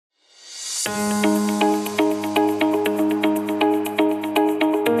Good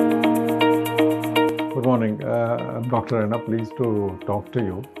morning. I'm Dr. Raina, pleased to talk to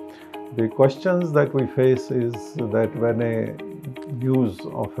you. The questions that we face is that when a news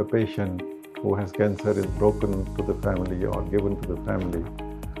of a patient who has cancer is broken to the family or given to the family,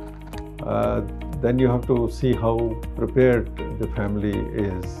 then you have to see how prepared the family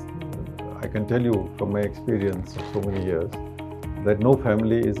is. I can tell you from my experience of so many years that no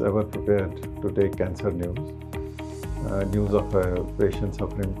family is ever prepared to take cancer news. News of a patient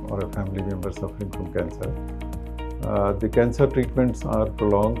suffering or a family member suffering from cancer. The cancer treatments are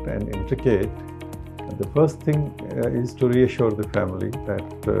prolonged and intricate. The first thing is to reassure the family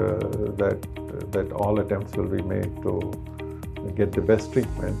that all attempts will be made to get the best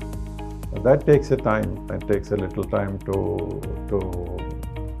treatment. That takes a time and takes a little time to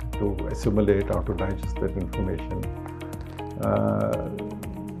assimilate or to digest that information.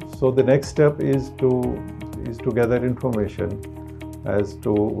 So the next step is to gather information as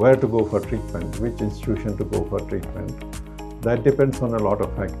to where to go for treatment, which institution to go for treatment. That depends on a lot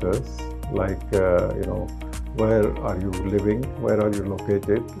of factors like, where are you living, where are you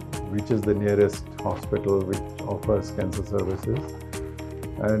located, which is the nearest hospital which offers cancer services,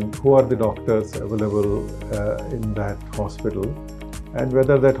 and who are the doctors available in that hospital, and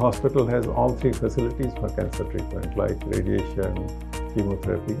whether that hospital has all three facilities for cancer treatment like radiation,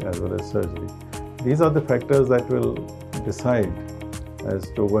 chemotherapy as well as surgery. These are the factors that will decide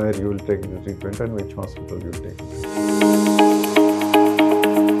as to where you will take the treatment and which hospital you will take it to.